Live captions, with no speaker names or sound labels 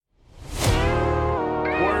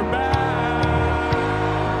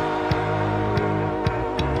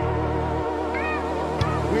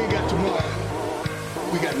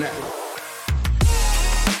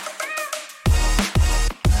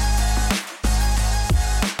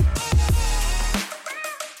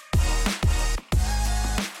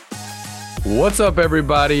What's up,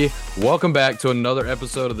 everybody? Welcome back to another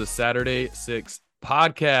episode of the Saturday 6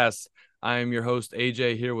 podcast. I am your host,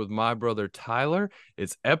 AJ, here with my brother, Tyler.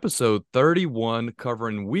 It's episode 31,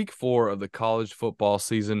 covering week 4 of the college football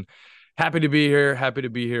season. Happy to be here. Happy to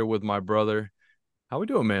be here with my brother. How we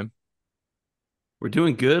doing, man? We're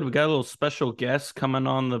doing good. We got a little special guest coming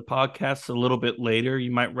on the podcast a little bit later.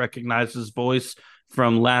 You might recognize his voice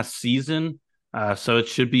from last season. So it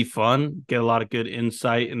should be fun. Get a lot of good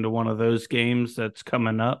insight into one of those games that's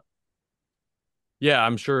coming up. Yeah,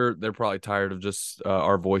 I'm sure they're probably tired of just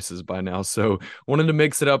our voices by now. So wanted to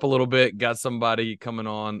mix it up a little bit. Got somebody coming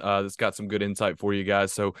on that's got some good insight for you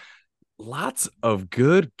guys. So lots of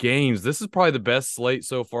good games. This is probably the best slate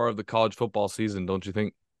so far of the college football season, don't you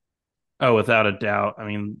think? Oh, without a doubt. I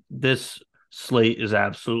mean, this slate is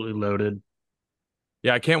absolutely loaded.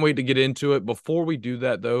 Yeah, I can't wait to get into it. Before we do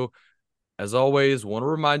that, though, as always, want to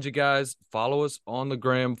remind you guys, follow us on the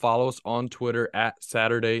gram, follow us on Twitter at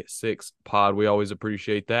Saturday 6 Pod. We always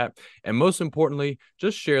appreciate that. And most importantly,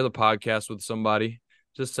 just share the podcast with somebody.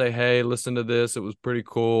 Just say, hey, listen to this. It was pretty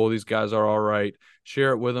cool. These guys are all right.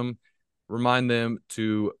 Share it with them. Remind them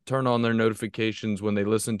to turn on their notifications when they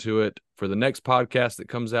listen to it for the next podcast that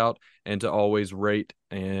comes out, and to always rate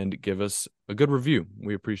and give us a good review.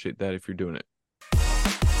 We appreciate that if you're doing it.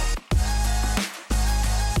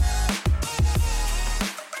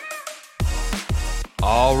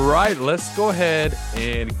 All right, let's go ahead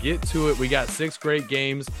and get to it. We got 6 great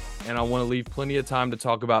games, and I want to leave plenty of time to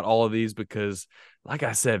talk about all of these because, like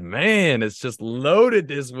I said, man, it's just loaded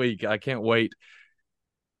this week. I can't wait.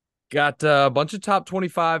 Got a bunch of top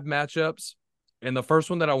 25 matchups, and the first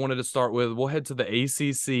one that I wanted to start with, we'll head to the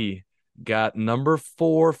ACC. Got number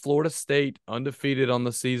 4, Florida State, undefeated on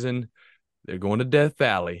the season. They're going to Death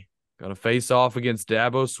Valley. Going to face off against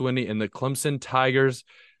Dabo Swinney and the Clemson Tigers.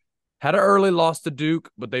 Had an early loss to Duke,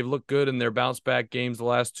 but they've looked good in their bounce-back games the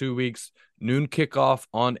last 2 weeks. Noon kickoff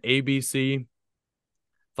on ABC.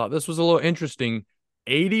 Thought this was a little interesting.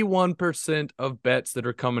 81% of bets that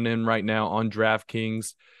are coming in right now on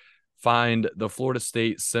DraftKings find the Florida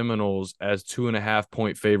State Seminoles as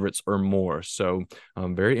 2.5-point favorites or more. So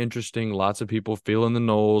very interesting. Lots of people feeling the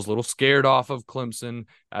Noles, a little scared off of Clemson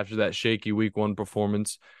after that shaky week 1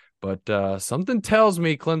 performance. But something tells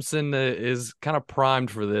me Clemson is kind of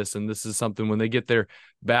primed for this, and this is something when they get their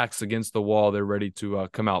backs against the wall, they're ready to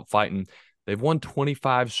come out fighting. They've won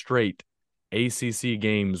 25 straight ACC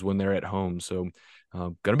games when they're at home, so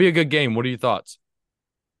going to be a good game. What are your thoughts?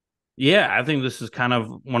 Yeah, I think this is kind of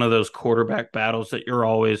one of those quarterback battles that you're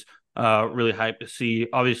always really hyped to see.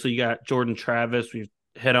 Obviously, you got Jordan Travis. We've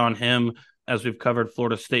hit on him as we've covered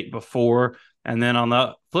Florida State before. And then on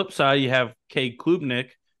the flip side, you have Cade Klubnik,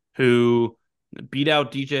 who beat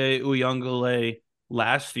out DJ Uyunglele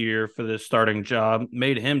last year for the starting job,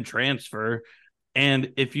 made him transfer.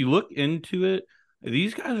 And if you look into it,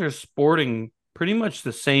 these guys are sporting pretty much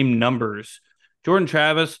the same numbers. Jordan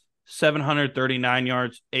Travis, 739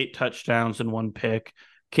 yards, 8 touchdowns, and 1 pick.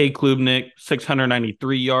 Cade Klubnik,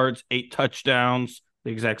 693 yards, 8 touchdowns,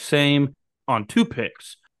 the exact same on 2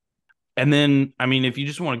 picks. And then, I mean, if you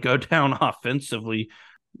just want to go down offensively,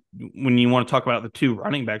 when you want to talk about the 2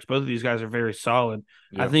 running backs, both of these guys are very solid.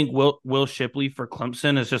 Yep. I think Will Shipley for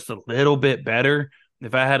Clemson is just a little bit better.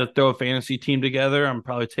 If I had to throw a fantasy team together, I'm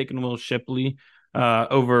probably taking Will Shipley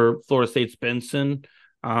over Florida State's Benson.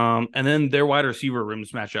 And then their wide receiver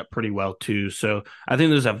rooms match up pretty well too. So I think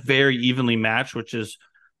there's a very evenly matched, which is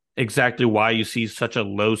exactly why you see such a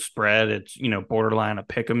low spread. It's, borderline a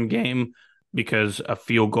pick'em game because a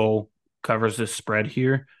field goal covers this spread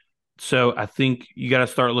here. So I think you got to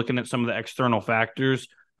start looking at some of the external factors.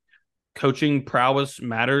 Coaching prowess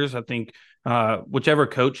matters. I think whichever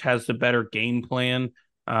coach has the better game plan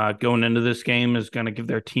going into this game is going to give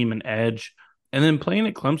their team an edge. And then playing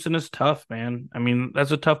at Clemson is tough, man. I mean,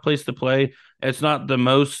 that's a tough place to play. It's not the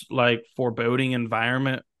most foreboding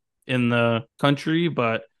environment in the country,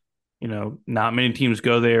 but not many teams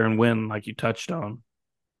go there and win like you touched on.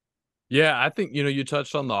 Yeah, I think, you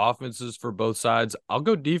touched on the offenses for both sides. I'll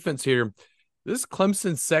go defense here. This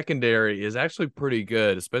Clemson secondary is actually pretty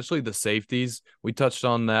good, especially the safeties. We touched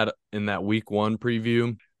on that in that week 1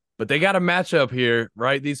 preview. But they got a matchup here,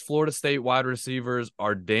 right? These Florida State wide receivers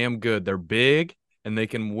are damn good. They're big, and they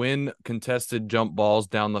can win contested jump balls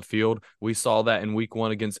down the field. We saw that in week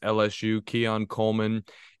 1 against LSU, Keon Coleman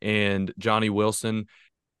and Johnny Wilson.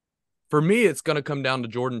 For me, it's going to come down to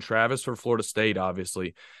Jordan Travis for Florida State,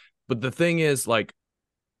 obviously. But the thing is,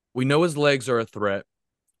 we know his legs are a threat.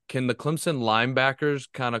 Can the Clemson linebackers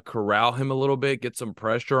kind of corral him a little bit, get some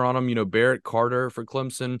pressure on him? Barrett Carter for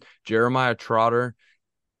Clemson, Jeremiah Trotter,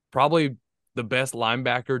 probably the best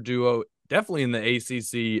linebacker duo definitely in the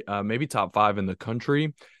ACC, maybe top 5 in the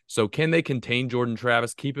country. So can they contain Jordan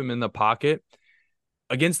Travis, keep him in the pocket?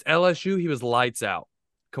 Against LSU, he was lights out,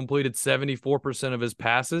 completed 74% of his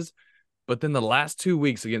passes. But then the last 2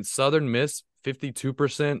 weeks against Southern Miss,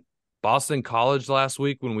 52%. Boston College last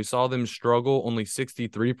week, when we saw them struggle, only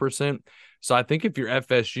 63%. So I think if you're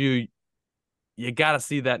FSU, you got to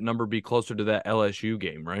see that number be closer to that LSU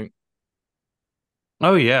game, right?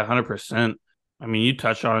 Oh yeah, 100%. I mean, you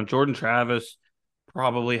touched on it. Jordan Travis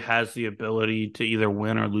probably has the ability to either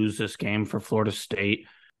win or lose this game for Florida State.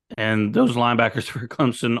 And those linebackers for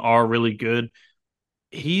Clemson are really good.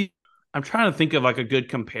 He I'm trying to think of like a good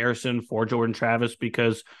comparison for Jordan Travis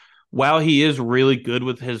because while he is really good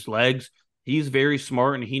with his legs, he's very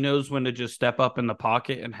smart and he knows when to just step up in the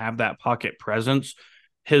pocket and have that pocket presence.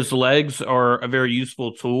 His legs are a very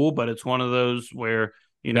useful tool, but it's one of those where,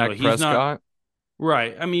 Dak he's not Prescott.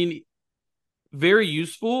 right. I mean, very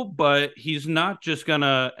useful, but he's not just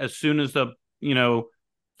gonna, as soon as the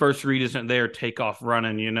first read isn't there, take off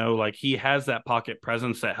running. Like he has that pocket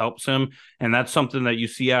presence that helps him, and that's something that you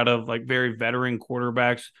see out of like very veteran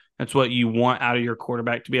quarterbacks. That's what you want out of your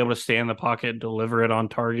quarterback, to be able to stay in the pocket, deliver it on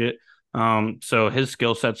target. So his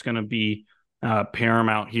skill set's going to be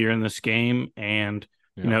paramount here in this game, and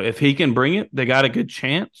Yeah. if he can bring it, they got a good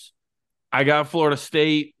chance. I got Florida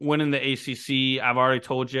State winning the ACC. I've already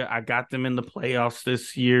told you I got them in the playoffs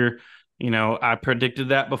this year. I predicted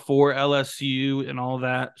that before LSU and all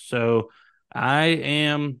that. So I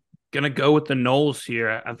am gonna go with the Noles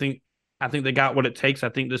here. I think they got what it takes. I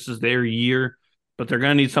think this is their year, but they're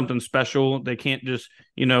gonna need something special. They can't just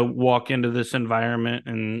walk into this environment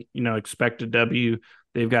and expect a W.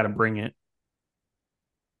 They've got to bring it.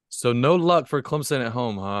 So no luck for Clemson at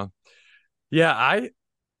home, huh? Yeah,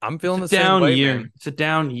 I'm It's feeling a the same down way, year. man. It's a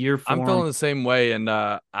down year I'm for feeling them. the same way, and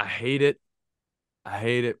I hate it. I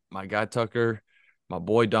hate it. My guy Tucker, my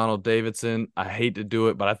boy Donald Davidson. I hate to do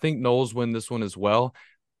it, but I think Knowles win this one as well.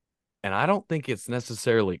 And I don't think it's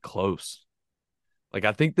necessarily close. Like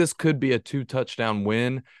I think this could be a 2 touchdown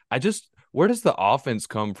win. Where does the offense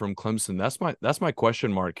come from Clemson? That's my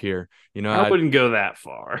question mark here. I wouldn't go that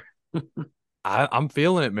far. I'm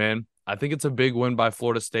feeling it, man. I think it's a big win by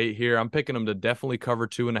Florida State here. I'm picking them to definitely cover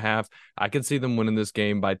 2.5. I can see them winning this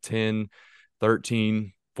game by 10,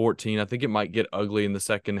 13, 14. I think it might get ugly in the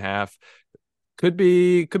second half. Could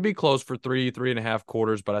be close for 3.5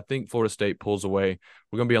 quarters, but I think Florida State pulls away.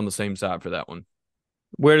 We're gonna be on the same side for that one.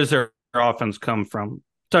 Where does their offense come from?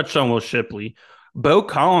 Touched on Will Shipley. Bo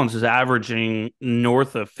Collins is averaging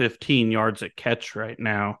north of 15 yards a catch right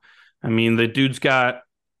now. I mean, the dude's got,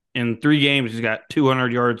 in 3 games, he's got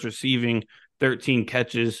 200 yards receiving, 13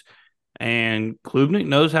 catches, and Klubnik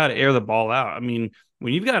knows how to air the ball out. I mean,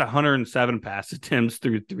 when you've got 107 pass attempts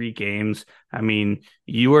through 3 games, I mean,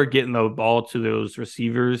 you are getting the ball to those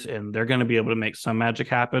receivers, and they're going to be able to make some magic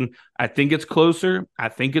happen. I think it's closer. I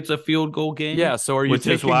think it's a field goal game, Yeah. So are you which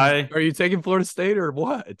is taking why are you taking Florida State or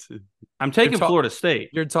what? I'm You're taking ta- Florida State.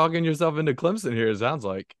 you're talking yourself into Clemson here. It sounds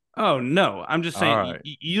like. Oh, no. I'm just All saying right.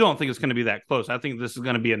 you don't think it's going to be that close. I think this is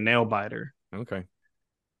going to be a nail biter. Okay.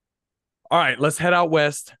 All right. Let's head out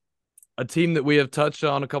west. A team that we have touched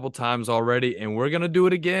on a couple times already, and we're gonna do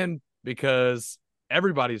it again because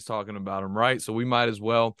everybody's talking about them, right? So we might as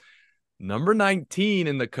well. Number 19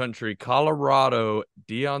 in the country, Colorado,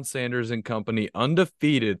 Deion Sanders and company,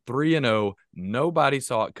 undefeated, 3-0. Nobody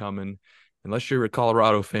saw it coming, unless you're a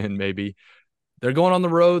Colorado fan, maybe. They're going on the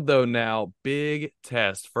road, though, now. Big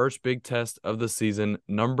test. First big test of the season.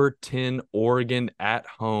 Number 10, Oregon at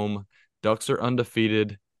home. Ducks are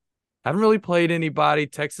undefeated. Haven't really played anybody.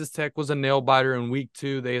 Texas Tech was a nail biter in week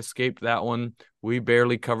 2. They escaped that one. We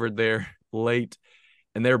barely covered there late.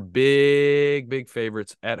 And they're big, big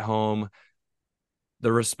favorites at home.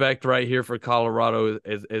 The respect right here for Colorado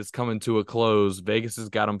is coming to a close. Vegas has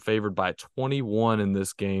got them favored by 21 in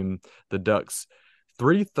this game. The Ducks,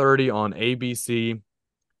 3:30 on ABC.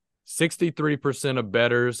 63% of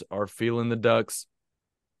bettors are feeling the Ducks.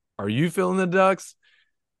 Are you feeling the Ducks?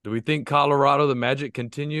 Do we think Colorado, the magic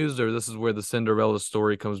continues, or this is where the Cinderella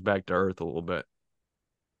story comes back to earth a little bit?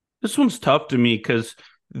 This one's tough to me because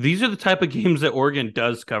these are the type of games that Oregon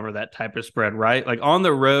does cover, that type of spread, right? Like on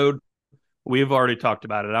the road, we've already talked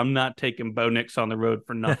about it. I'm not taking Bo Nix on the road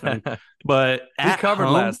for nothing. But He at covered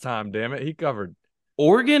home, last time, damn it. He covered.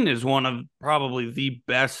 Oregon is one of probably the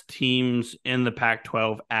best teams in the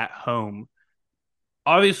Pac-12 at home.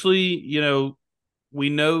 Obviously, we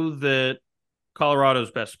know that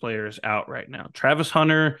Colorado's best player is out right now. Travis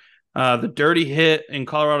Hunter, the dirty hit in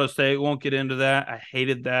Colorado State, won't get into that. I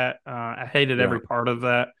hated that. I hated every part of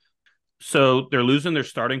that. So they're losing their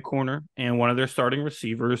starting corner and one of their starting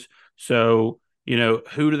receivers. So,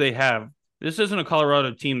 who do they have? This isn't a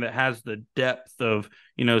Colorado team that has the depth of,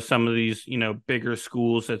 some of these, bigger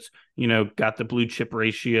schools that's, got the blue chip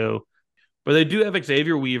ratio. But they do have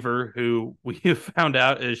Xavier Weaver, who we have found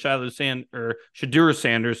out is Shadur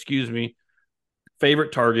Sanders, excuse me,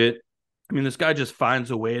 favorite target. I mean, this guy just finds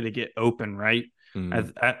a way to get open, right?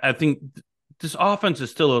 Mm. I think this offense is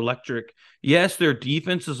still electric. Yes, their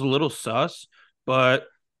defense is a little sus, but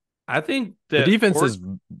I think The that defense is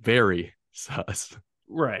very sus.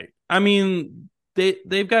 right. I mean,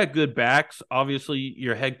 they've got good backs. Obviously,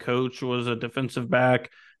 your head coach was a defensive back,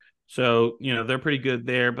 so they're pretty good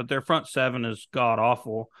there. But their front seven is god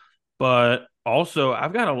awful. But also,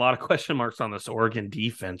 I've got a lot of question marks on this Oregon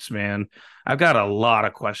defense, man. I've got a lot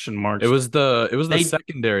of question It marks. was the They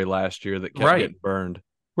secondary last year that kept right, getting burned.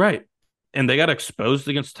 right, and they got exposed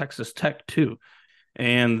against Texas Tech too.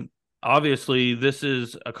 And obviously, this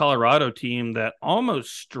is a Colorado team that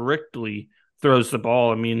almost strictly throws the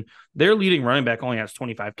ball. I mean, their leading running back only has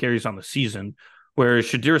 25 carries on the season, whereas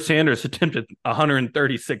Shadir Sanders attempted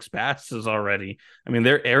 136 passes already. I mean,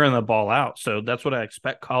 they're airing the ball out. So that's what I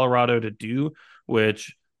expect Colorado to do,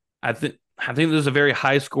 which I think this is a very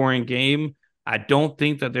high scoring game. I don't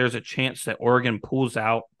think that there's a chance that Oregon pulls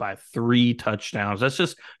out by 3 touchdowns.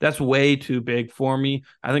 That's way too big for me.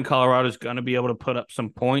 I think Colorado's going to be able to put up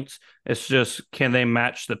some points. It's just, can they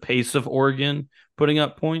match the pace of Oregon putting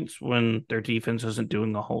up points when their defense isn't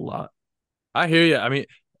doing a whole lot? I hear you. I mean,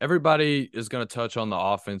 everybody is going to touch on the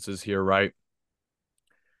offenses here, right?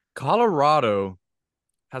 Colorado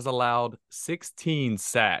has allowed 16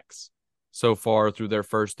 sacks so far through their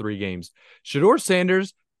first 3 games. Shador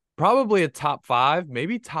Sanders, probably a top 5,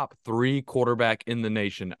 maybe top 3 quarterback in the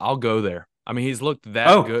nation. I'll go there. I mean, he's looked that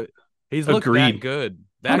Oh, good. He's looked agreed. that good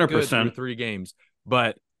through 100%. 3 games,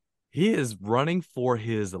 but he is running for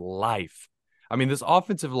his life. I mean, this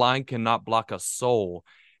offensive line cannot block a soul,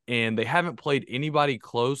 and they haven't played anybody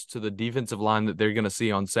close to the defensive line that they're going to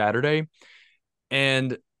see on Saturday.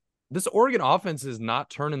 And this Oregon offense is not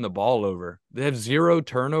turning the ball over. They have 0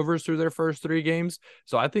 turnovers through their first 3 games.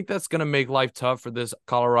 So I think that's going to make life tough for this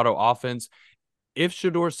Colorado offense. If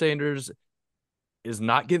Shador Sanders is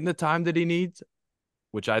not getting the time that he needs,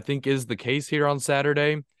 which I think is the case here on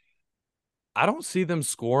Saturday, I don't see them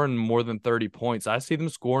scoring more than 30 points. I see them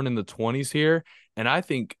scoring in the 20s here. And I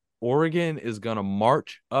think Oregon is going to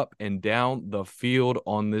march up and down the field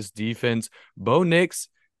on this defense. Bo Nix,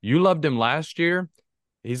 you loved him last year.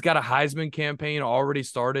 He's got a Heisman campaign already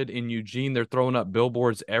started in Eugene. They're throwing up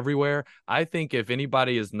billboards everywhere. I think if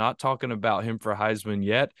anybody is not talking about him for Heisman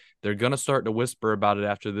yet, they're going to start to whisper about it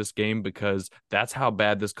after this game because that's how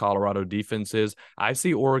bad this Colorado defense is. I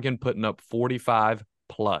see Oregon putting up 45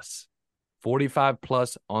 plus. 45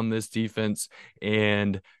 plus on this defense.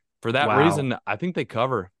 And for that Wow. reason, I think they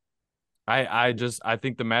cover. I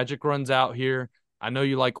think the magic runs out here. I know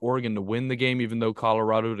you like Oregon to win the game, even though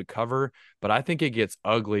Colorado to cover, but I think it gets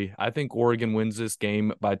ugly. I think Oregon wins this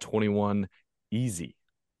game by 21 easy.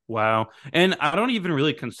 Wow. And I don't even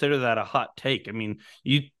really consider that a hot take. I mean,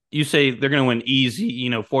 you say they're going to win easy,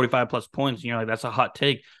 45 plus points, like that's a hot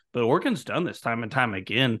take, but Oregon's done this time and time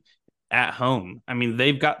again at home. I mean,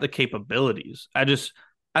 they've got the capabilities. I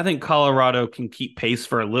think Colorado can keep pace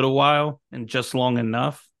for a little while and just long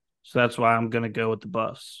enough. So that's why I'm going to go with the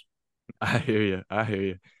Buffs. I hear you. I hear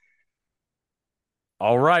you.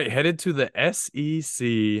 All right, headed to the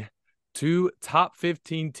SEC. 2 top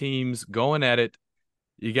 15 teams going at it.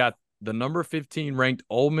 You got the number 15 ranked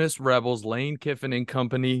Ole Miss Rebels, Lane Kiffin and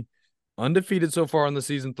company, undefeated so far in the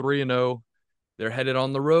season, 3-0. They're headed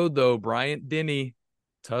on the road, though. Bryant Denny,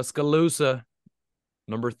 Tuscaloosa,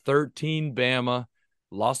 number 13 Bama,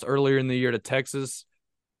 lost earlier in the year to Texas,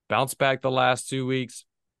 bounced back the last 2 weeks.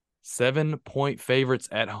 7-point favorites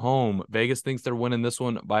at home. Vegas thinks they're winning this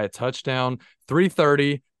one by a touchdown.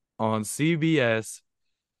 3:30 on CBS.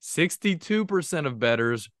 62% of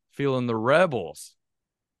bettors feeling the Rebels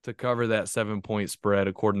to cover that 7-point spread,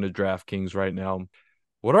 according to DraftKings right now.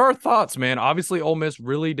 What are our thoughts, man? Obviously, Ole Miss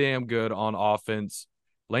really damn good on offense.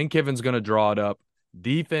 Lane Kiffin's going to draw it up.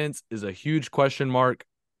 Defense is a huge question mark.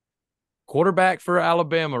 Quarterback for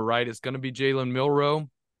Alabama, right? It's going to be Jalen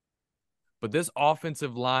Milroe. But this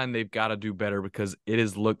offensive line, they've got to do better because it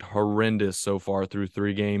has looked horrendous so far through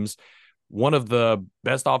 3 games. One of the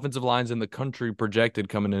best offensive lines in the country projected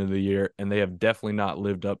coming into the year, and they have definitely not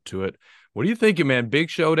lived up to it. What are you thinking, man? Big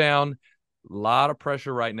showdown. A lot of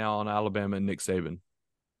pressure right now on Alabama and Nick Saban.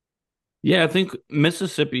 Yeah, I think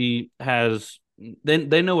Mississippi has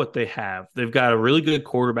they know what they have. They've got a really good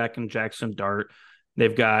quarterback in Jackson Dart.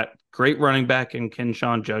 They've got great running back in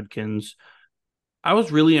Keshawn Judkins. I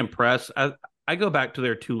was really impressed. I go back to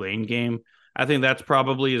their Tulane game. I think that's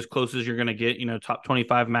probably as close as you're going to get, top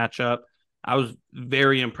 25 matchup. I was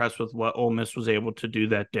very impressed with what Ole Miss was able to do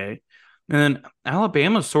that day. And then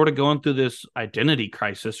Alabama's sort of going through this identity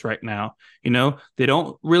crisis right now. They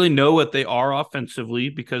don't really know what they are offensively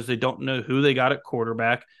because they don't know who they got at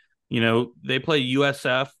quarterback. They play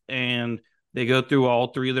USF and they go through all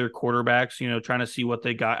three of their quarterbacks, trying to see what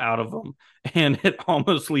they got out of them. And it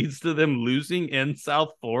almost leads to them losing in South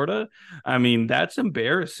Florida. I mean, that's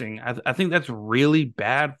embarrassing. I think that's really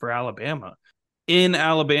bad for Alabama. In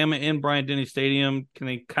Alabama, in Bryant-Denny Stadium, can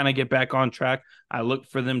they kind of get back on track? I look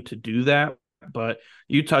for them to do that. But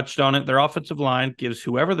you touched on it. Their offensive line gives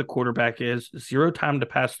whoever the quarterback is zero time to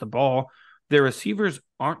pass the ball. Their receivers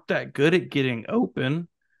aren't that good at getting open,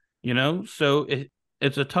 so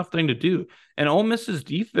it's a tough thing to do. And Ole Miss's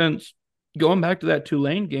defense, going back to that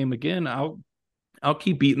Tulane game again, I'll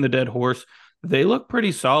keep beating the dead horse. They look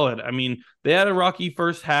pretty solid. I mean, they had a rocky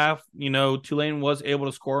first half. Tulane was able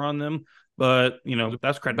to score on them, but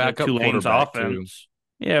that's credit to Tulane's offense.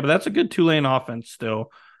 Too. Yeah, but that's a good Tulane offense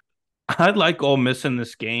still. I'd like Ole Miss in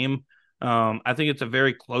this game. I think it's a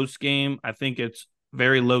very close game. I think it's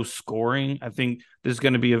very low scoring. I think this is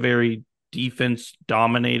going to be a very defense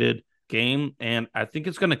dominated game, and I think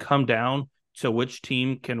it's going to come down to which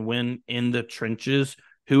team can win in the trenches,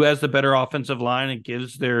 who has the better offensive line and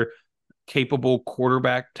gives their capable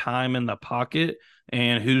quarterback time in the pocket,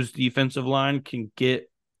 and whose defensive line can get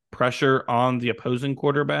pressure on the opposing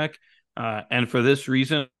quarterback. And for this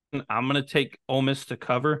reason, I'm going to take Ole Miss to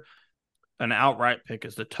cover. An outright pick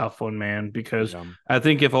is the tough one, man, because I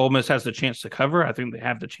think if Ole Miss has the chance to cover, I think they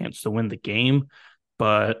have the chance to win the game.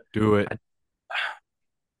 But do it.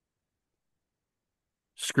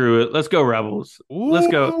 Screw it. Let's go Rebels. Ooh, let's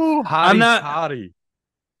go. Hottie.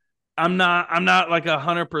 I'm not like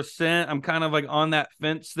 100%. I'm kind of like on that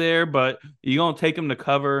fence there, but you're going to take them to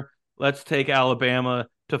cover. Let's take Alabama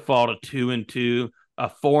to fall to 2-2, a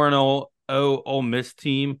 4-0 Ole Miss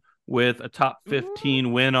team with a top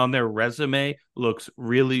 15 win on their resume looks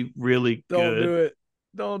really, really good.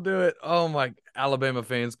 Don't do it. Oh my Alabama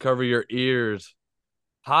fans, cover your ears.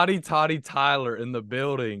 Hottie Toddy Tyler in the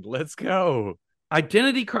building. Let's go.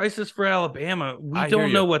 Identity crisis for Alabama. We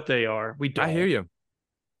don't know what they are. We don't. I hear you.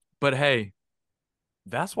 But hey,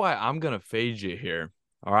 that's why I'm going to fade you here.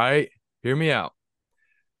 All right? Hear me out.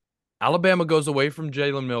 Alabama goes away from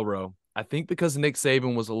Jalen Milroe. I think because Nick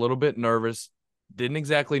Saban was a little bit nervous, didn't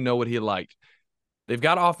exactly know what he liked. They've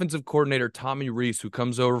got offensive coordinator Tommy Rees, who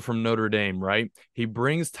comes over from Notre Dame, right? He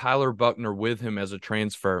brings Tyler Buckner with him as a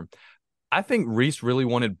transfer. I think Rees really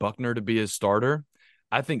wanted Buckner to be his starter.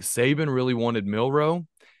 I think Saban really wanted Milroe.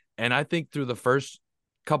 And I think through the first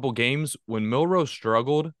couple games, when Milroe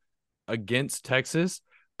struggled against Texas,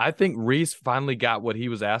 I think Rees finally got what he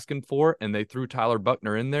was asking for, and they threw Tyler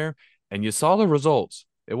Buckner in there, and you saw the results.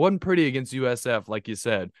 It wasn't pretty against USF, like you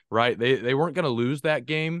said, right? They weren't going to lose that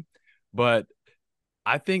game, but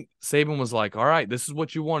I think Saban was like, all right, this is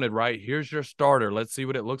what you wanted, right? Here's your starter. Let's see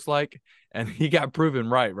what it looks like. And he got proven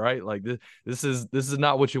right? Like this is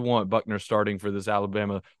not what you want, Buckner starting for this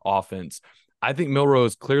Alabama offense. I think Milroe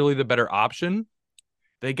is clearly the better option.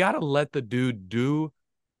 They got to let the dude do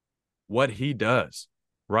what he does,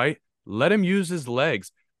 right? Let him use his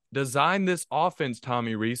legs. Design this offense,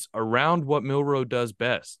 Tommy Rees, around what Milroe does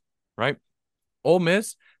best, right? Ole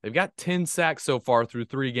Miss, they've got 10 sacks so far through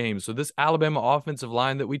 3 games. So this Alabama offensive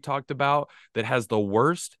line that we talked about that has the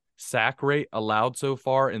worst sack rate allowed so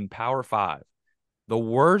far in Power 5. The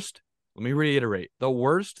worst, let me reiterate, the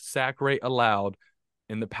worst sack rate allowed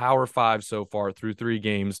in the Power 5 so far through 3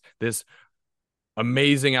 games. This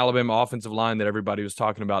amazing Alabama offensive line that everybody was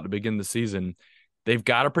talking about to begin the season. They've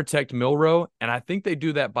got to protect Milroe, and I think they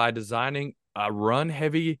do that by designing a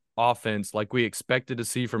run-heavy offense like we expected to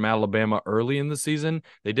see from Alabama early in the season.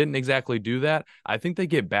 They didn't exactly do that. I think they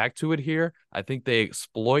get back to it here. I think they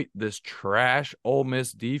exploit this trash Ole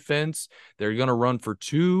Miss defense. They're going to run for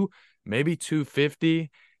 2, maybe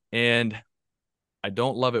 250, and I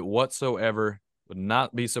don't love it whatsoever. Would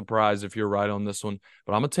not be surprised if you're right on this one,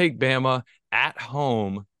 but I'm going to take Bama at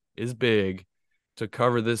home is big to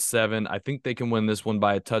cover this 7. I think they can win this one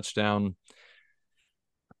by a touchdown.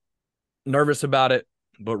 Nervous about it,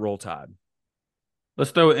 but roll Tide.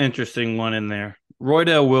 Let's throw an interesting one in there.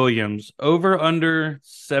 Roydell Williams, over under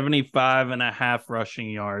 75.5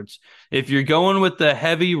 rushing yards. If you're going with the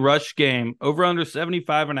heavy rush game, over under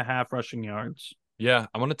 75.5 rushing yards. Yeah,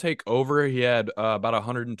 I'm going to take over. He had about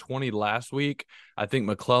 120 last week. I think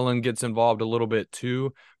McClellan gets involved a little bit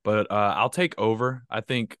too, but I'll take over. I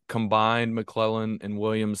think combined McClellan and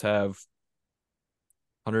Williams have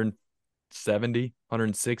 170,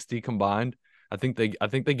 160 combined. I think they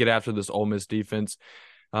get after this Ole Miss defense.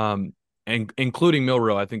 And including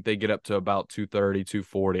Milrow, I think they get up to about 230,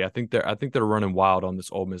 240. I think they're running wild on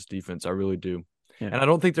this Ole Miss defense. I really do. Yeah. And I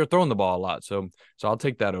don't think they're throwing the ball a lot. So I'll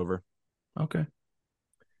take that over. Okay.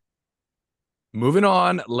 Moving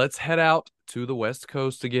on, let's head out to the West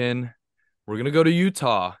Coast again. We're going to go to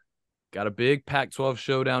Utah. Got a big Pac-12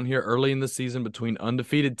 showdown here early in the season between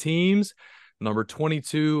undefeated teams. Number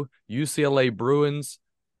 22, UCLA Bruins,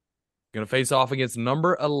 going to face off against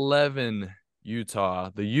number 11,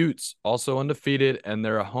 Utah. The Utes also undefeated, and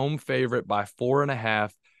they're a home favorite by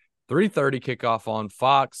 4.5. 3:30 kickoff on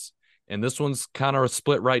Fox. And this one's kind of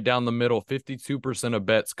split right down the middle. 52% of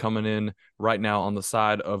bets coming in right now on the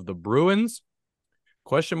side of the Bruins.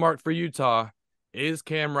 Question mark for Utah. Is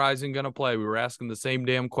Cam Rising going to play? We were asking the same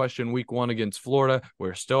damn question week 1 against Florida.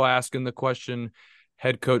 We're still asking the question.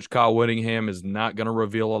 Head coach Kyle Whittingham is not going to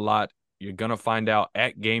reveal a lot. You're going to find out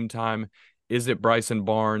at game time. Is it Bryson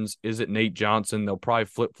Barnes? Is it Nate Johnson? They'll probably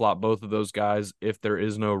flip-flop both of those guys if there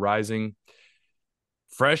is no Rising.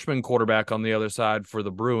 Freshman quarterback on the other side for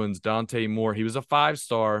the Bruins, Dante Moore. He was a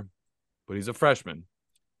 5-star, but he's a freshman.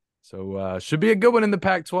 So should be a good one in the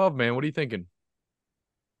Pac-12, man. What are you thinking?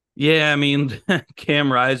 Yeah, I mean,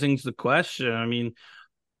 Cam Rising's the question. I mean,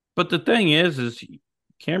 but the thing is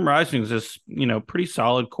Cam Rising's this, pretty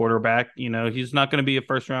solid quarterback. He's not going to be a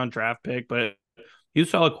first round draft pick, but he's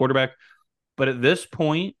a solid quarterback. But at this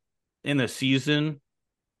point in the season,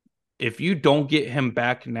 if you don't get him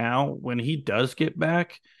back now, when he does get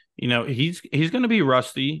back, he's going to be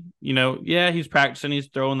rusty. Yeah, he's practicing, he's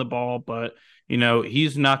throwing the ball, but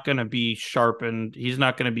he's not going to be sharpened. He's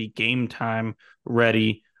not going to be game time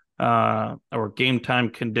ready. Or game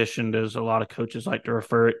time conditioned, as a lot of coaches like to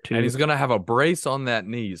refer it to. And he's going to have a brace on that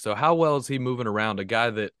knee. So how well is he moving around? A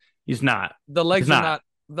guy that he's not. The legs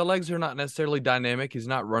are not necessarily dynamic. He's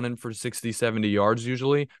not running for 60, 70 yards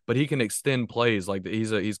usually, but he can extend plays. Like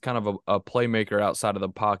he's kind of a playmaker outside of the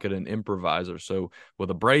pocket and improviser. So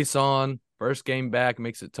with a brace on, first game back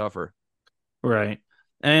makes it tougher. Right.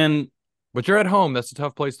 But you're at home. That's a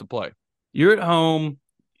tough place to play. You're at home.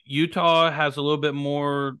 Utah has a little bit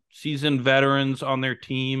more seasoned veterans on their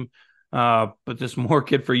team, but this more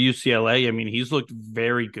kid for UCLA, I mean, he's looked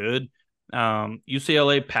very good.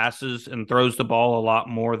 UCLA passes and throws the ball a lot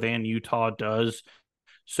more than Utah does.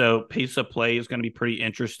 So pace of play is going to be pretty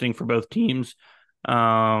interesting for both teams.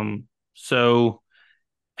 So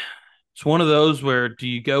it's one of those where do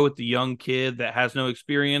you go with the young kid that has no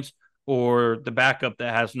experience or the backup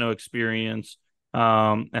that has no experience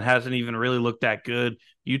and hasn't even really looked that good?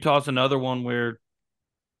 Utah's another one where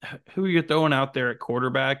who are you throwing out there at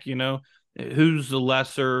quarterback? Who's the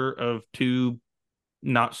lesser of two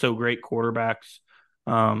not so great quarterbacks,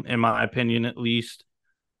 in my opinion, at least.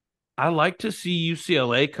 I like to see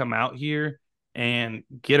UCLA come out here and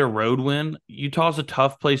get a road win. Utah's a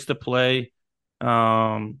tough place to play.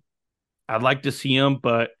 I'd like to see them,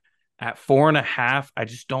 but at 4.5, I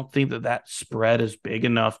just don't think that spread is big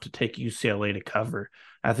enough to take UCLA to cover.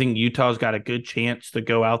 I think Utah's got a good chance to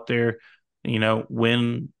go out there,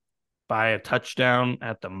 win by a touchdown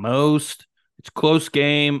at the most. It's a close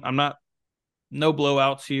game. No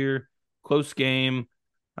blowouts here. Close game.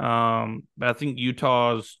 But I think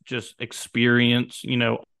Utah's just experience,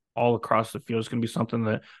 all across the field is going to be something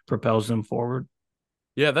that propels them forward.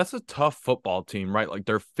 Yeah, that's a tough football team, right? Like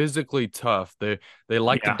they're physically tough. They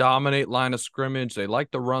like to dominate line of scrimmage. They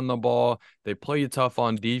like to run the ball. They play you tough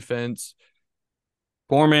on defense.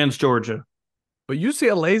 Poor man's Georgia. But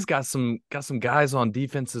UCLA's got some guys on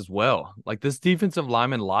defense as well. Like this defensive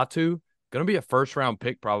lineman Latu, going to be a first-round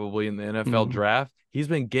pick probably in the NFL draft. He's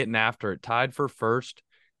been getting after it, tied for first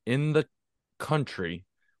in the country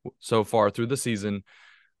so far through the season,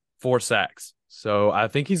 4 sacks. So I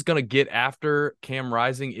think he's going to get after Cam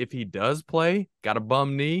Rising if he does play. Got a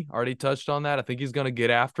bum knee, already touched on that. I think he's going to get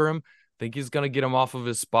after him. I think he's going to get him off of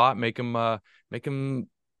his spot, make him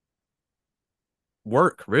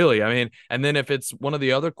work, really. I mean, and then if it's one of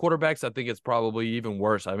the other quarterbacks, I think it's probably even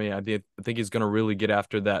worse. I mean, I think he's going to really get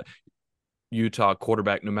after that Utah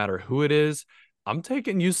quarterback no matter who it is. I'm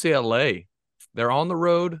taking UCLA. They're on the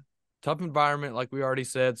road. Tough environment, like we already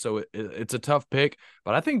said, so it's a tough pick.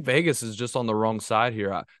 But I think Vegas is just on the wrong side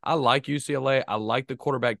here. I like UCLA. I like the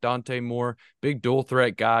quarterback, Dante Moore. Big dual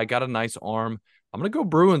threat guy. Got a nice arm. I'm going to go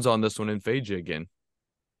Bruins on this one and fade you again.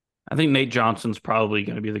 I think Nate Johnson's probably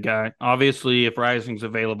going to be the guy. Obviously, if Rising's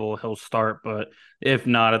available, he'll start. But if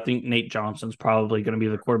not, I think Nate Johnson's probably going to be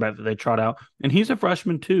the quarterback that they trot out. And he's a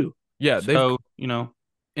freshman too. Yeah, So, they've got,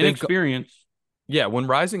 inexperience. yeah, when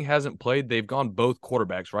Rising hasn't played, they've gone both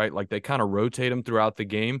quarterbacks, right? Like they kind of rotate them throughout the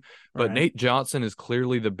game. But Right. Nate Johnson is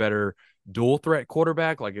clearly the better dual threat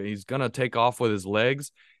quarterback. Like he's gonna take off with his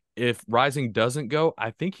legs. If Rising doesn't go,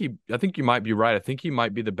 I think you might be right. I think he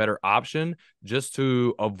might be the better option just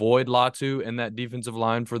to avoid Latu in that defensive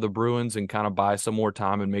line for the Bruins and kind of buy some more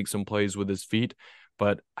time and make some plays with his feet.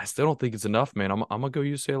 But I still don't think it's enough, man. I'm gonna go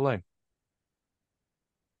UCLA.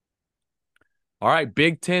 All right,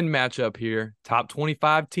 Big Ten matchup here. Top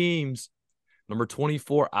 25 teams. Number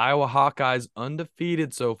 24, Iowa Hawkeyes,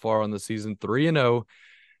 undefeated so far on the season, 3-0,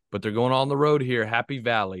 but they're going on the road here. Happy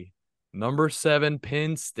Valley. Number 7,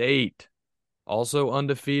 Penn State, also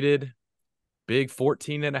undefeated. Big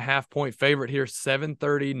 14.5 point favorite here,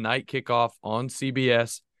 7:30 night kickoff on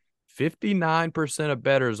CBS. 59% of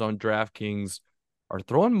bettors on DraftKings are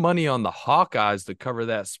throwing money on the Hawkeyes to cover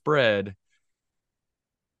that spread.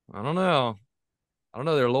 I don't know.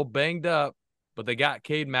 They're a little banged up, but they got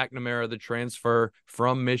Cade McNamara, the transfer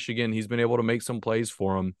from Michigan. He's been able to make some plays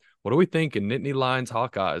for them. What are we thinking? Nittany Lions,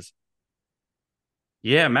 Hawkeyes.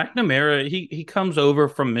 Yeah, McNamara, he comes over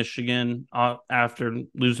from Michigan after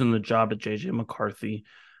losing the job at JJ McCarthy,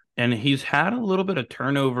 and he's had a little bit of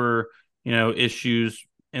turnover, issues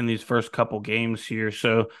in these first couple games here.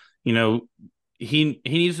 So, you know, he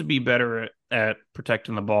needs to be better at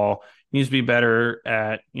protecting the ball. He needs to be better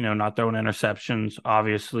at, not throwing interceptions,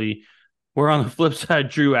 obviously. Where on the flip side,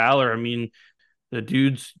 Drew Aller, I mean, the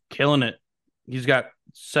dude's killing it. He's got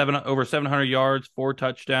over 700 yards, 4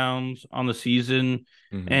 touchdowns on the season,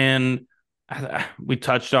 Mm-hmm. and we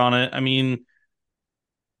touched on it. I mean,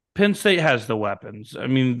 Penn State has the weapons. I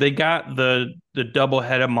mean, they got the double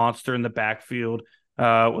headed monster in the backfield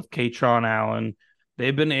with Keshawn Allen.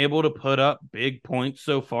 They've been able to put up big points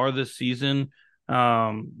so far this season.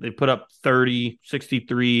 They put up 30,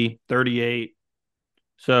 63, 38.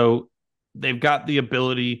 So they've got the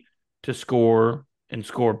ability to score and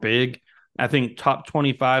score big. I think top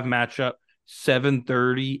 25 matchup,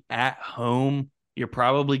 7:30 at home. You're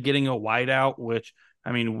probably getting a whiteout, which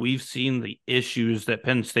I mean, we've seen the issues that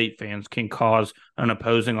Penn State fans can cause an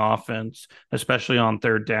opposing offense, especially on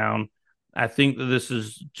third down. I think that this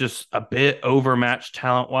is just a bit overmatched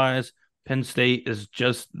talent wise. Penn State is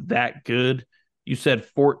just that good. You said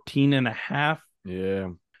 14 and a half. Yeah.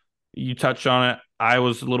 You touched on it. I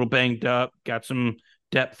was a little banged up, got some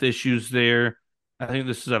depth issues there. I think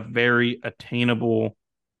this is a very attainable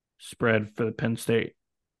spread for the Penn State.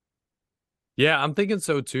 Yeah, I'm thinking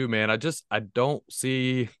so too, man. I don't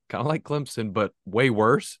see kind of like Clemson, but way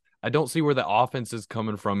worse. I don't see where the offense is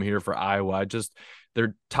coming from here for Iowa.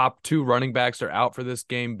 Their top 2 running backs are out for this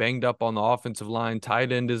game, banged up on the offensive line.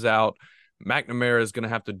 Tight end is out. McNamara is going to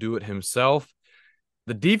have to do it himself.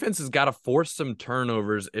 The defense has got to force some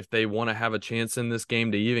turnovers if they want to have a chance in this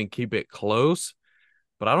game to even keep it close.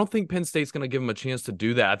 But I don't think Penn State's going to give them a chance to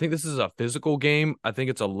do that. I think this is a physical game. I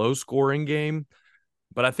think it's a low scoring game.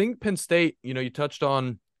 But I think Penn State, you touched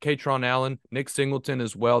on Katron Allen, Nick Singleton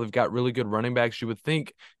as well. They've got really good running backs. You would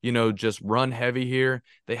think, just run heavy here.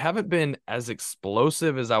 They haven't been as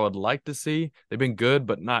explosive as I would like to see. They've been good,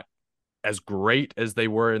 but not as great as they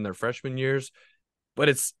were in their freshman years. But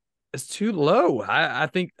it's too low. I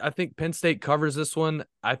think Penn State covers this one.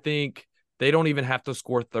 I think they don't even have to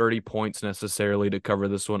score 30 points necessarily to cover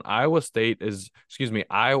this one. Iowa, the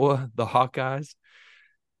Hawkeyes.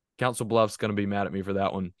 Council Bluff's going to be mad at me for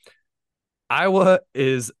that one. Iowa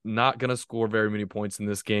is not going to score very many points in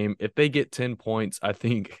this game. If they get 10 points, I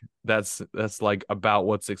think that's like about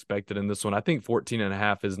what's expected in this one. I think 14 and a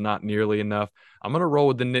half is not nearly enough. I'm going to roll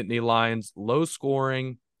with the Nittany Lions. Low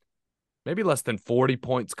scoring, maybe less than 40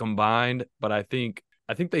 points combined, but I think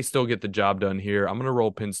they still get the job done here. I'm going to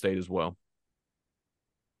roll Penn State as well.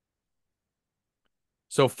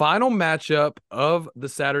 So final matchup of the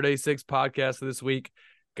Saturday 6 podcast this week.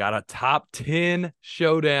 Got a top 10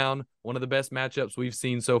 showdown, one of the best matchups we've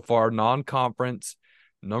seen so far, non-conference.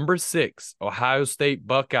 Number 6, Ohio State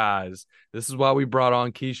Buckeyes. This is why we brought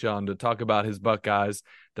on Keshawn to talk about his Buckeyes.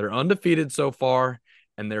 They're undefeated so far,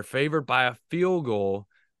 and they're favored by a field goal,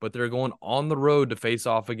 but they're going on the road to face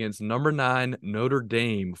off against number 9 Notre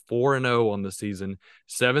Dame, 4-0 on the season,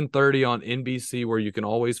 7:30 on NBC, where you can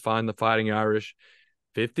always find the Fighting Irish.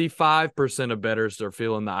 55% of bettors are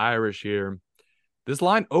feeling the Irish here. This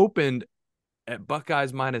line opened at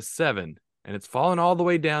Buckeyes -7, and it's fallen all the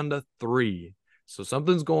way down to 3. So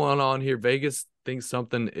something's going on here. Vegas thinks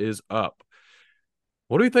something is up.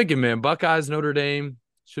 What are you thinking, man? Buckeyes, Notre Dame,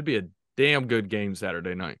 Should be a damn good game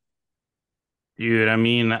Saturday night. Dude, I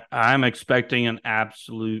mean, I'm expecting an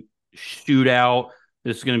absolute shootout.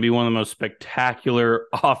 This is going to be one of the most spectacular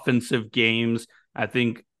offensive games I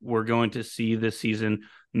think we're going to see this season.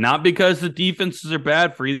 Not because the defenses are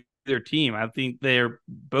bad for either team. I think they're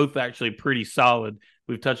both actually pretty solid.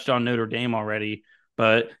 We've touched on Notre Dame already,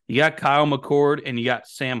 but you got Kyle McCord and you got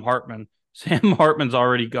Sam Hartman. Sam Hartman's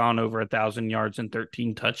already gone over 1,000 yards and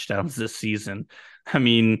 13 touchdowns this season. I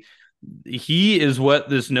mean, he is what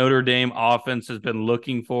this Notre Dame offense has been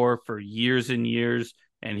looking for years and years,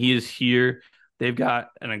 and he is here. They've got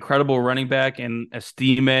an incredible running back in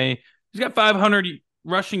Estime. He's got 500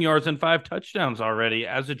 rushing yards and 5 touchdowns already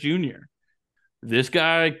as a junior. This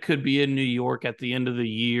guy could be in New York at the end of the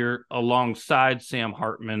year alongside Sam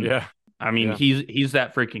Hartman. Yeah. I mean, he's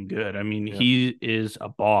that freaking good. I mean, he is a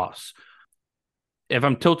boss. If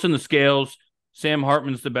I'm tilting the scales, Sam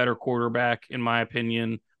Hartman's the better quarterback, in my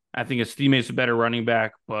opinion. I think Estime's a better running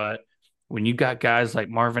back, but when you got guys like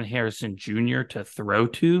Marvin Harrison Jr. to throw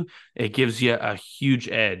to, it gives you a huge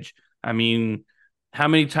edge. I mean, how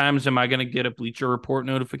many times am I going to get a Bleacher Report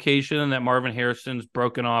notification that Marvin Harrison's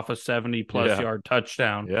broken off a 70-plus yard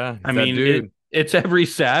touchdown? Yeah, I mean, it's every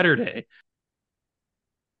Saturday.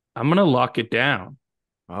 I'm going to lock it down.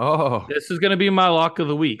 Oh. This is going to be my lock of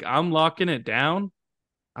the week. I'm locking it down.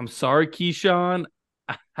 I'm sorry, Keshawn.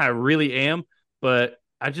 I really am, but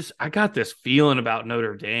I got this feeling about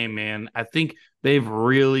Notre Dame, man. I think they've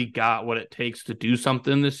really got what it takes to do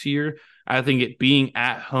something this year. I think it being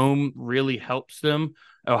at home really helps them.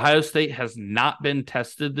 Ohio State has not been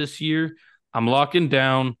tested this year. I'm locking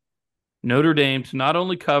down Notre Dame to not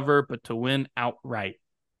only cover, but to win outright.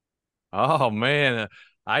 Oh man.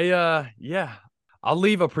 I'll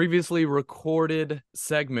leave a previously recorded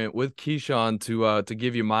segment with Keshawn to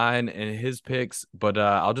give you mine and his picks, but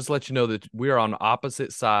I'll just let you know that we are on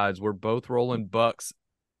opposite sides. We're both rolling Bucks.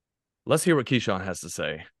 Let's hear what Keshawn has to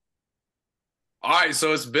say. All right,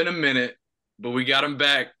 so it's been a minute, but we got him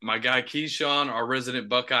back. My guy Keshawn, our resident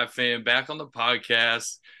Buckeye fan, back on the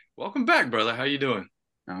podcast. Welcome back, brother. How you doing?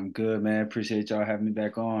 I'm good, man. Appreciate y'all having me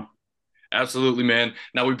back on. Absolutely, man.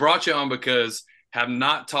 Now, we brought you on because have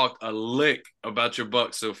not talked a lick about your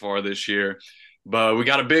Bucks so far this year, but we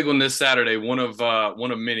got a big one this Saturday, one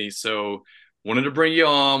of many. So wanted to bring you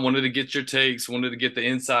on, wanted to get your takes, wanted to get the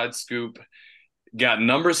inside scoop. Got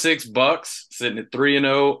number 6 Bucks sitting at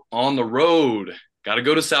 3-0 on the road. Got to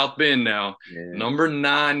go to South Bend now. Yeah. Number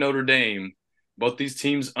 9 Notre Dame. Both these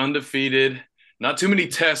teams undefeated. Not too many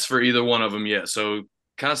tests for either one of them yet. So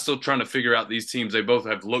kind of still trying to figure out these teams. They both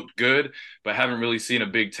have looked good, but haven't really seen a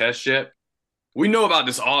big test yet. We know about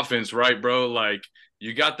this offense, right, bro? Like,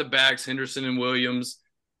 you got the backs, Henderson and Williams,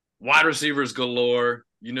 wide receivers galore.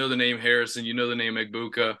 You know the name Harrison. You know the name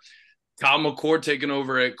Egbuka. Kyle McCord taking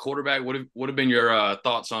over at quarterback. What have been your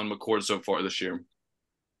thoughts on McCord so far this year?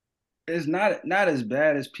 It's not as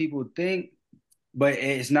bad as people think, but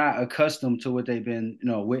it's not accustomed to what they've been,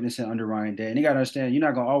 witnessing under Ryan Day. And you got to understand, you're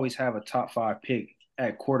not going to always have a top 5 pick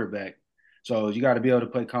at quarterback. So you got to be able to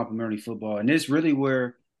play complementary football. And this really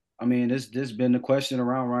where – this has been the question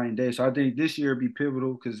around Ryan Day. So I think this year will be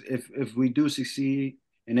pivotal because if we do succeed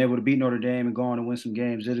and able to beat Notre Dame and go on and win some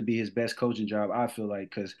games, it'll be his best coaching job, I feel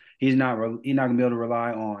like, because he's not going to be able to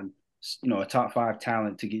rely on, a top 5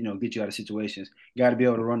 talent to get you out of situations. You got to be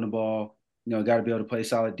able to run the ball. Got to be able to play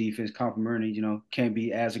solid defense, complementary. Can't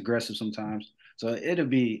be as aggressive sometimes. So it'll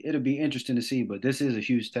be interesting to see. But this is a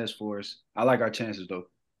huge test for us. I like our chances though,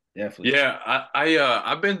 definitely. Yeah,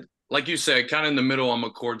 I've been, like you said, kind of in the middle on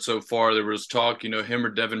McCord so far. There was talk, him or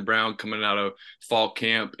Devin Brown coming out of fall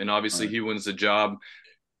camp, and obviously he wins the job.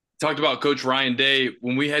 Talked about Coach Ryan Day.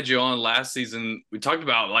 When we had you on last season, we talked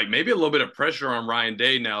about like maybe a little bit of pressure on Ryan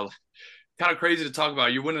Day. Now, kind of crazy to talk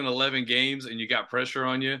about. You're winning 11 games and you got pressure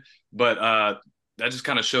on you, but that just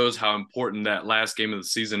kind of shows how important that last game of the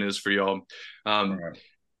season is for y'all.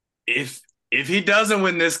 If he doesn't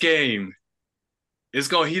win this game, it's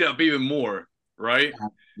going to heat up even more, right?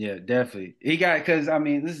 Yeah, definitely. Because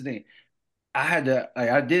this is the thing.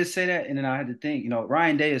 I did say that, and then I had to think,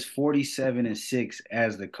 Ryan Day is 47-6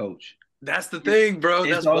 as the coach. That's the thing, bro.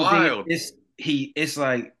 That's wild. It's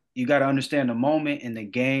like you got to understand the moment and the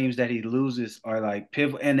games that he loses are like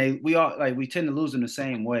pivotal, and we tend to lose them the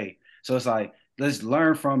same way. So it's like, let's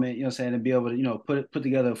learn from it, and be able to, put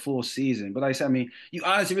together a full season. But like I said, you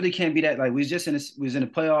honestly really can't be that. Like we was in the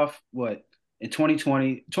playoff, in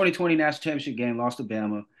 2020 national championship game, lost to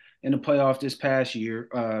Bama. in the playoff this past year.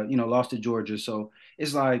 Lost to Georgia. So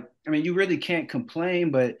it's like, I mean, you really can't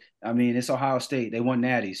complain, but I mean, it's Ohio State. They won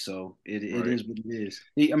natties, so it Right. is what it is.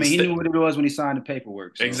 He knew what it was when he signed the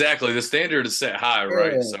paperwork. So. Exactly. The standard is set high,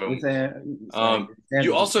 right? Yeah, So, it's like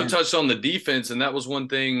you the also standard. touched on the defense, and that was one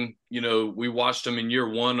thing, we watched them in year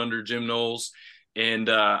one under Jim Knowles. And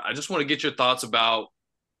I just want to get your thoughts about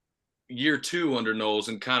year two under Knowles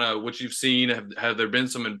and kind of what you've seen. Have there been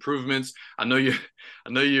some improvements? I know you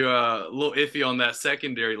a little iffy on that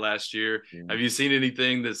secondary last year. Yeah. Have you seen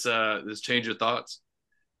anything that's changed your thoughts?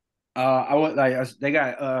 They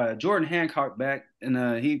got Jordan Hancock back,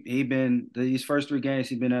 and he been these first 3 games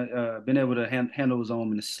he's been able to handle his own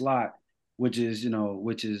in the slot, which is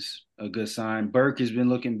a good sign. Burke has been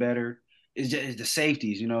looking better. It's the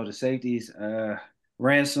safeties, the safeties.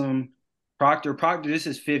 Ransom, Proctor. This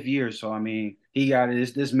is 5th year, so I mean he got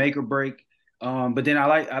it. This make or break. But then I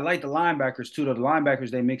like the linebackers too. Though the linebackers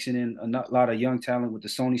they mixing in a lot of young talent with the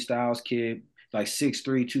Sony Styles kid, like 6'3",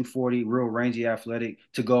 240, real rangy athletic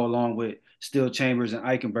to go along with Still Chambers and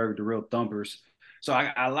Eichenberg, the real thumpers. So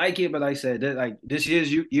I like it, but like I said, this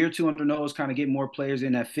year's year 2 under Knowles kind of get more players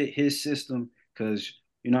in that fit his system because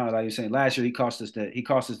like you're saying, last year he cost us the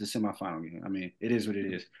semifinal game. I mean, it is what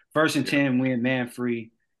it is. 1st and 10, win man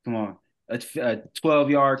free. Come on, a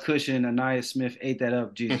 12-yard cushion. Anaya Smith ate that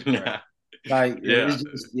up. Jesus Christ. Like it's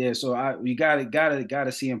just so we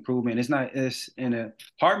gotta see improvement.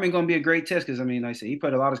 Hartman gonna be a great test because I mean, like I said, he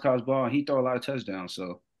played a lot of college ball and he throw a lot of touchdowns.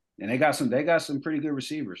 So and they got some pretty good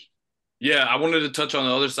receivers. Yeah, I wanted to touch on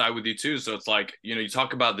the other side with you too. So it's like, you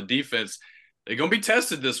talk about the defense, they're gonna be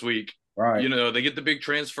tested this week. Right. They get the big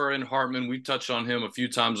transfer in Hartman. We've touched on him a few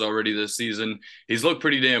times already this season. He's looked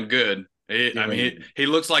pretty damn good. I mean, he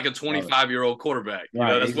looks like a 25-year-old quarterback.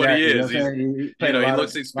 Right, That's exactly. what he is. He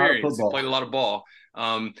looks experienced. He played a lot of ball.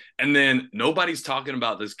 And then nobody's talking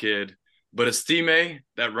about this kid, but Estime,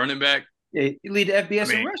 that running back. Yeah, he lead the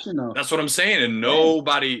FBS in rushing though. That's what I'm saying. And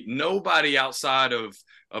nobody outside of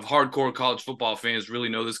hardcore college football fans really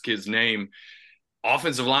know this kid's name.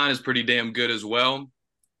 Offensive line is pretty damn good as well.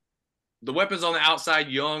 The weapons on the outside,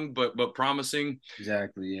 young but promising.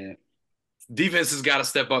 Exactly, yeah. Defense has got to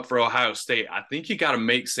step up for Ohio State. I think you got to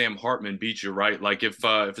make Sam Hartman beat you, right? Like if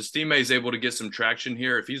Estime is able to get some traction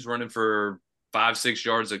here, if he's running for 5-6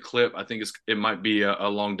 yards a clip, I think it might be a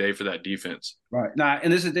long day for that defense. Right. Nah,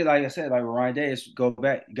 and this is the, like I said, like Ryan Day is go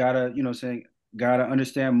back, gotta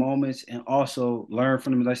understand moments and also learn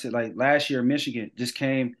from them. Like I said, like last year, Michigan just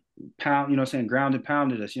came ground and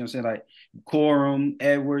pounded us, like Corum,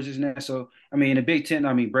 Edwards, isn't that? So, I mean, the Big Ten,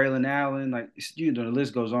 I mean, Braylon Allen, like, the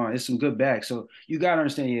list goes on. It's some good backs. So you got to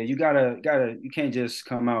understand, you you can't just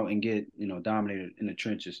come out and get, dominated in the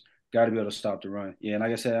trenches. Got to be able to stop the run. Yeah, and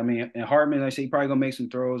like I said, I mean, and Hartman, like I said, he probably going to make some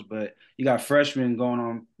throws, but you got freshmen going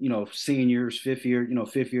on, seniors, 5th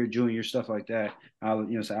year, junior, stuff like that. I'm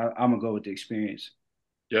going to go with the experience.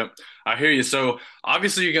 Yep, I hear you. So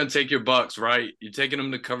obviously you're going to take your Bucks, right? You're taking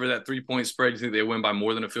them to cover that 3-point spread. You think they win by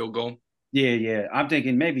more than a field goal? Yeah. I'm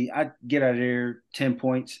thinking maybe I get out of there 10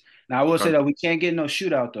 points. Now I will say that we can't get no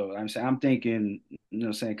shootout though. I'm thinking,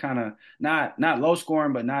 kind of not low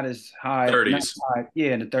scoring, but not as high. 30s.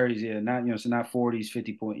 Yeah, in the 30s. Yeah, not not 40s,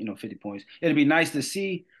 50 points. It'd be nice to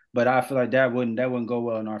see, but I feel like that wouldn't go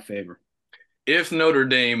well in our favor. If Notre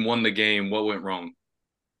Dame won the game, what went wrong?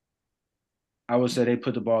 I would say they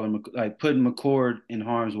put the ball in, like putting McCord in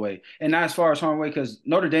harm's way. And not as far as harm's way, because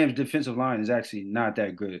Notre Dame's defensive line is actually not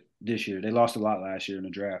that good this year. They lost a lot last year in the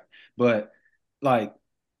draft. But like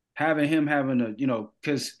having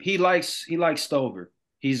because he likes Stover.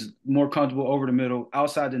 He's more comfortable over the middle.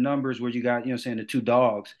 Outside the numbers where you got, the 2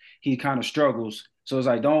 dogs, he kind of struggles. So it's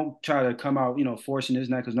like, don't try to come out, forcing his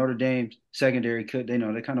neck because Notre Dame's secondary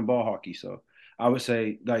they kind of ball hockey. So I would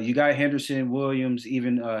say like you got Henderson, Williams,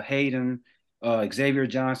 even Hayden, Xavier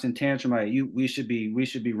Johnson, Tantrum, we should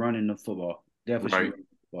be running the football. Definitely right. Should be running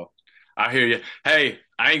the football. I hear you. Hey,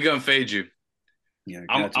 I ain't gonna fade you. Yeah,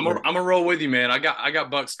 I'm gonna roll with you, man. I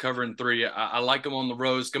got Bucks covering 3. I like them on the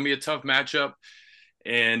road. It's gonna be a tough matchup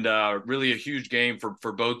and really a huge game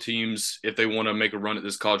for both teams if they want to make a run at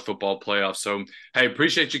this college football playoff. So, hey,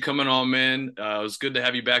 appreciate you coming on, man. It was good to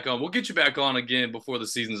have you back on. We'll get you back on again before the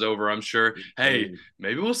season's over, I'm sure. Hey,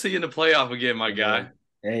 maybe we'll see you in the playoff again, my guy.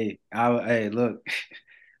 Hey, look,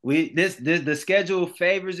 the schedule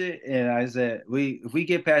favors it, and I said if we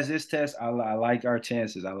get past this test, I like our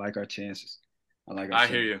chances. I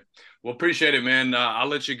hear you. Well, appreciate it, man. I'll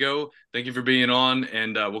let you go. Thank you for being on,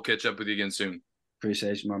 and we'll catch up with you again soon.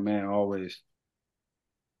 Appreciate you, my man. Always.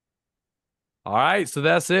 All right, so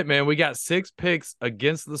that's it, man. We got 6 picks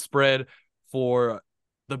against the spread for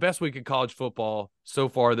the best week of college football so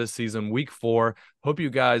far this season, week 4. Hope you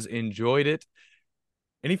guys enjoyed it.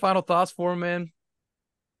 Any final thoughts for him, man?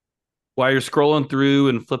 While you're scrolling through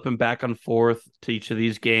and flipping back and forth to each of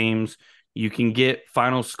these games, you can get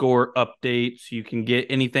final score updates. You can get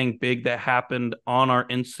anything big that happened on our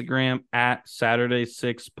Instagram at Saturday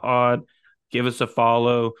 6 Pod. Give us a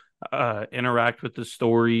follow, interact with the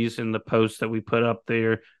stories and the posts that we put up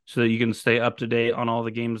there so that you can stay up to date on all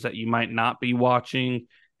the games that you might not be watching.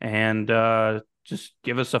 And just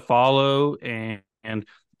give us a follow and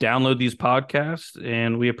download these podcasts.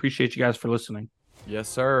 And we appreciate you guys for listening. Yes,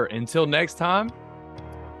 sir. Until next time,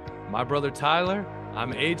 my brother Tyler,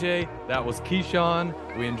 I'm AJ. That was Keshawn.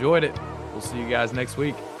 We enjoyed it. We'll see you guys next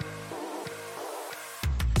week.